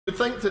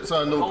think it's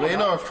a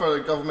no-brainer for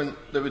a government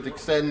that would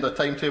extend a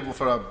timetable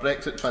for a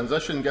Brexit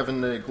transition, given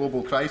the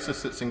global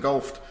crisis that's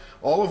engulfed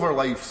all of our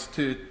lives.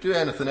 To do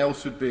anything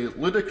else would be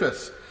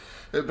ludicrous.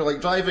 It would be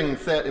like driving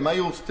 30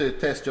 miles to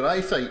test your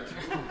eyesight.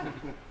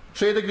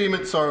 Trade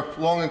agreements are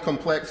long and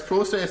complex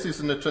processes,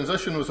 and the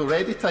transition was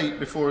already tight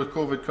before the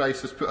COVID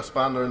crisis put a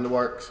spanner in the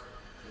works.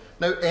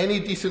 Now, any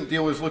decent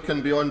deal is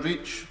looking beyond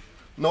reach,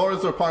 nor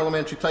is there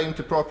parliamentary time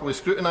to properly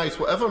scrutinise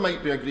whatever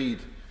might be agreed.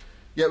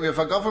 Yet we have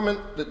a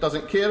government that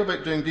doesn't care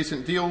about doing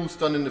decent deals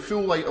done in the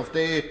full light of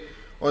day,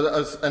 or that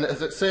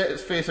has set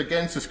its face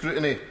against the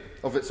scrutiny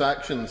of its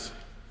actions.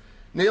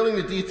 Nailing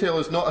the detail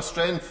is not a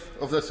strength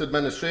of this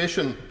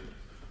administration.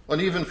 On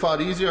even far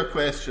easier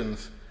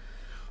questions,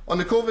 on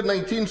the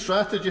COVID-19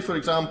 strategy, for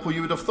example,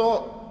 you would have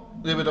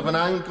thought they would have an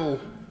angle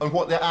on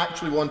what they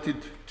actually wanted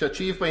to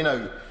achieve by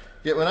now.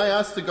 Yet when I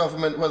asked the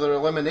government whether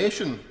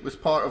elimination was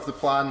part of the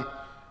plan,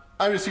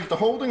 I received a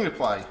holding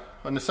reply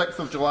on the 6th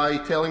of July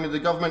telling me the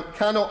government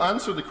cannot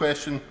answer the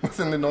question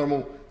within the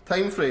normal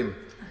timeframe.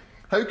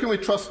 How can we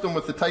trust them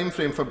with the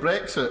timeframe for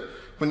Brexit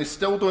when they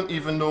still don't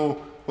even know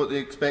what they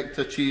expect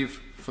to achieve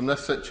from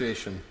this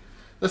situation?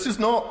 This is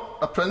not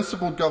a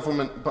principled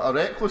government, but a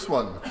reckless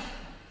one.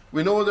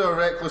 We know they are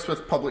reckless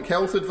with public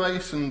health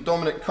advice, and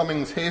Dominic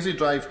Cummings' hazy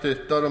drive to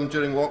Durham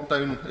during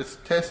lockdown is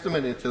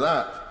testimony to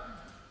that.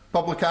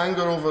 Public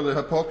anger over the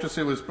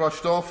hypocrisy was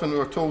brushed off, and we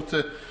were told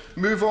to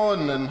move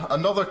on, and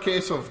another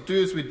case of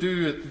do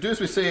as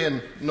we say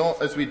and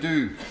not as we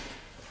do.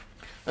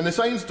 And the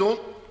signs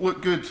don't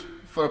look good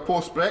for a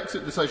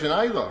post-Brexit decision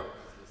either.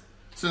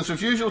 Since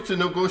refusal to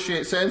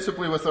negotiate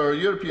sensibly with our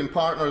European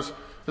partners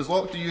has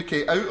locked the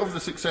UK out of the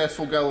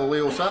successful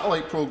Galileo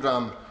satellite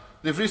programme,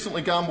 they've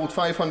recently gambled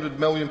 £500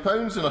 million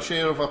in a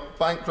share of a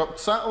bankrupt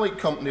satellite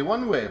company,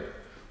 OneWeb,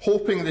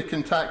 hoping they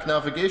can tack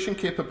navigation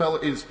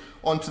capabilities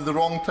onto the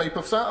wrong type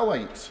of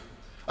satellites.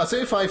 I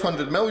say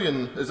 500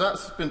 million, as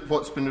that's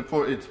what's been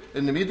reported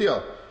in the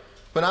media.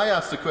 When I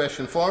asked the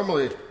question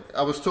formally,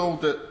 I was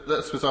told that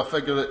this was a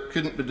figure that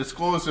couldn't be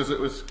disclosed as it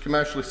was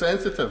commercially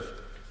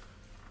sensitive.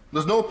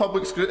 There's no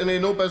public scrutiny,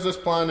 no business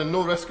plan and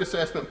no risk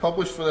assessment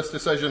published for this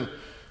decision,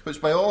 which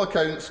by all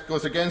accounts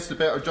goes against the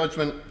better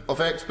judgment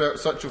of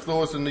experts such as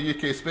those in the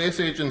UK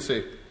Space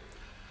Agency.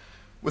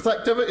 With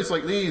activities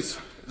like these,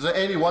 is it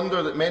any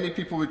wonder that many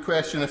people would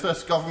question if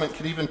this government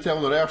can even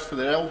tell their arse for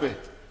their elbow?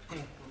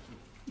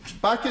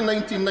 Back in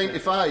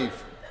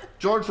 1995,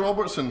 George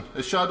Robertson,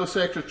 as Shadow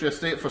Secretary of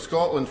State for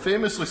Scotland,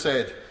 famously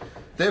said,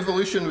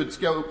 "Devolution would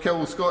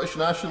kill Scottish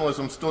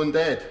nationalism stone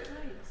dead."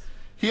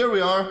 Here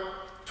we are,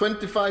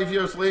 25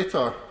 years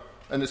later,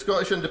 and the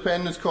Scottish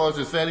independence cause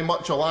is very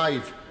much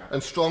alive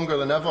and stronger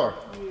than ever.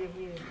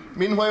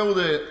 Meanwhile,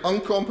 the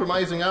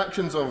uncompromising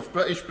actions of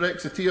British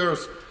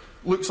Brexiteers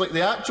looks like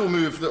the actual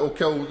move that will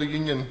kill the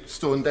Union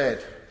stone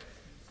dead.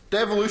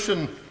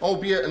 Devolution,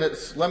 albeit in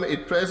its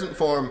limited present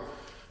form,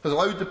 has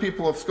allowed the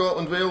people of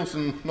Scotland, Wales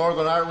and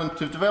Northern Ireland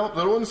to develop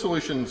their own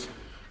solutions,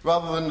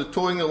 rather than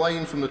toeing the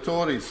line from the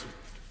Tories.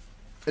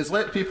 It's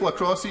let people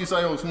across these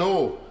isles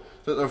know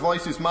that their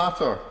voices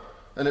matter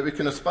and that we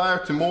can aspire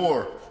to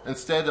more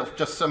instead of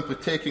just simply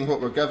taking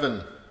what we're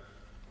given.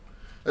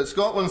 At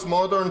Scotland's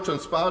modern,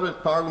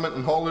 transparent Parliament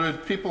in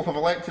Holyrood, people have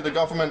elected a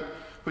government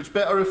which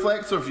better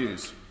reflects their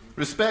views,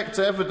 respects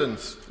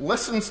evidence,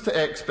 listens to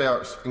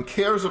experts and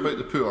cares about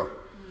the poor.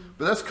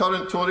 But this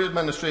current Tory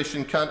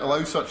administration can't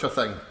allow such a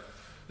thing.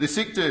 They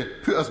seek to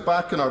put us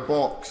back in our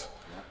box.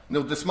 And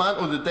they'll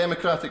dismantle the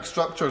democratic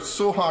structures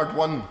so hard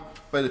won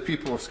by the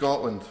people of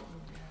Scotland.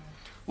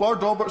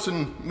 Lord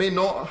Robertson may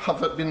not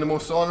have been the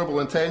most honourable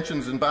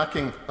intentions in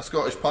backing a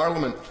Scottish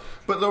Parliament,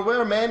 but there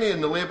were many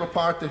in the Labour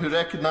Party who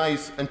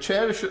recognise and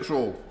cherish its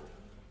role.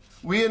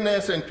 We in the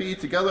SNP,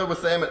 together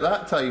with them at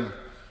that time,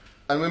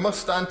 and we must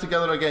stand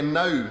together again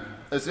now,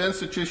 as the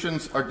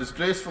institutions are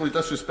disgracefully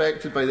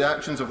disrespected by the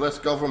actions of this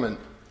government.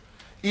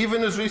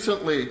 Even as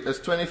recently as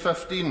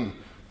 2015,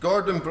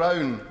 Gordon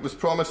Brown was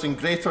promising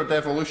greater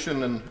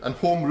devolution and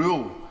home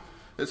rule.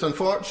 It's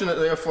unfortunate,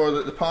 therefore,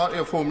 that the party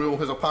of home rule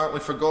has apparently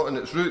forgotten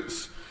its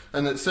roots,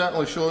 and it's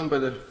certainly shown by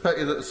the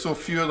pity that so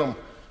few of them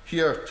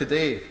here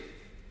today.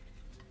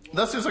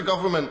 This is a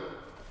government...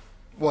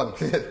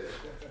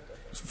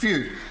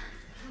 few.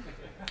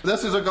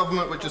 This is a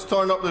government which has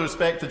torn up the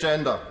respect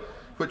agenda,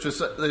 which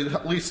has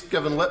at least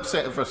given lip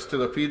service to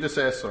their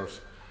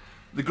predecessors.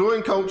 The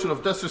growing culture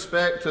of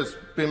disrespect has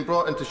been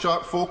brought into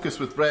sharp focus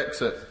with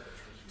Brexit.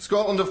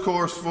 Scotland, of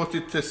course,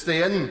 voted to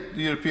stay in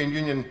the European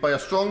Union by a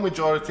strong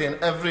majority in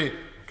every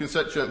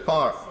constituent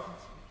part.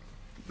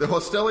 The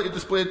hostility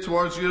displayed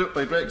towards Europe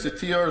by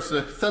Brexiteers,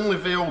 the thinly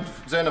veiled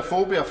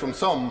xenophobia from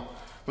some,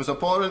 was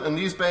abhorrent in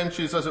these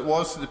benches as it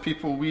was to the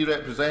people we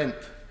represent.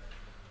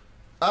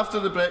 After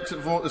the Brexit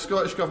vote, the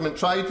Scottish Government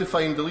tried to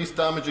find the least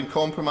damaging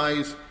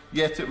compromise,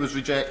 yet it was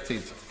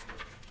rejected.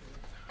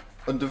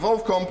 On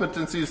devolved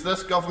competencies,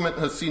 this Government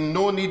has seen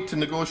no need to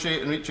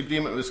negotiate and reach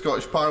agreement with the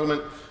Scottish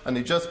Parliament, and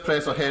they just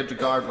press ahead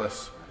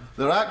regardless.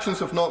 Their actions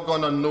have not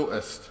gone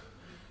unnoticed.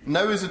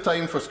 Now is the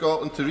time for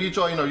Scotland to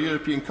rejoin our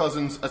European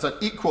cousins as an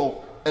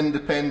equal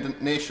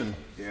independent nation.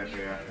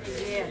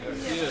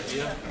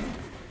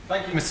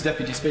 Thank you, Mr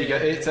Deputy Speaker.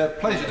 It's a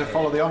pleasure to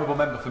follow the honourable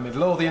member for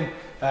Midlothian.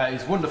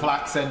 His wonderful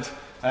accent,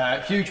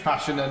 huge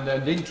passion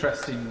and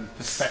interesting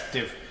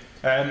perspective.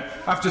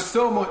 After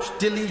so much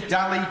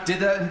dilly-dally,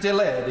 dither and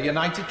delay, the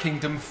United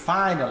Kingdom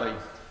finally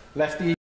left the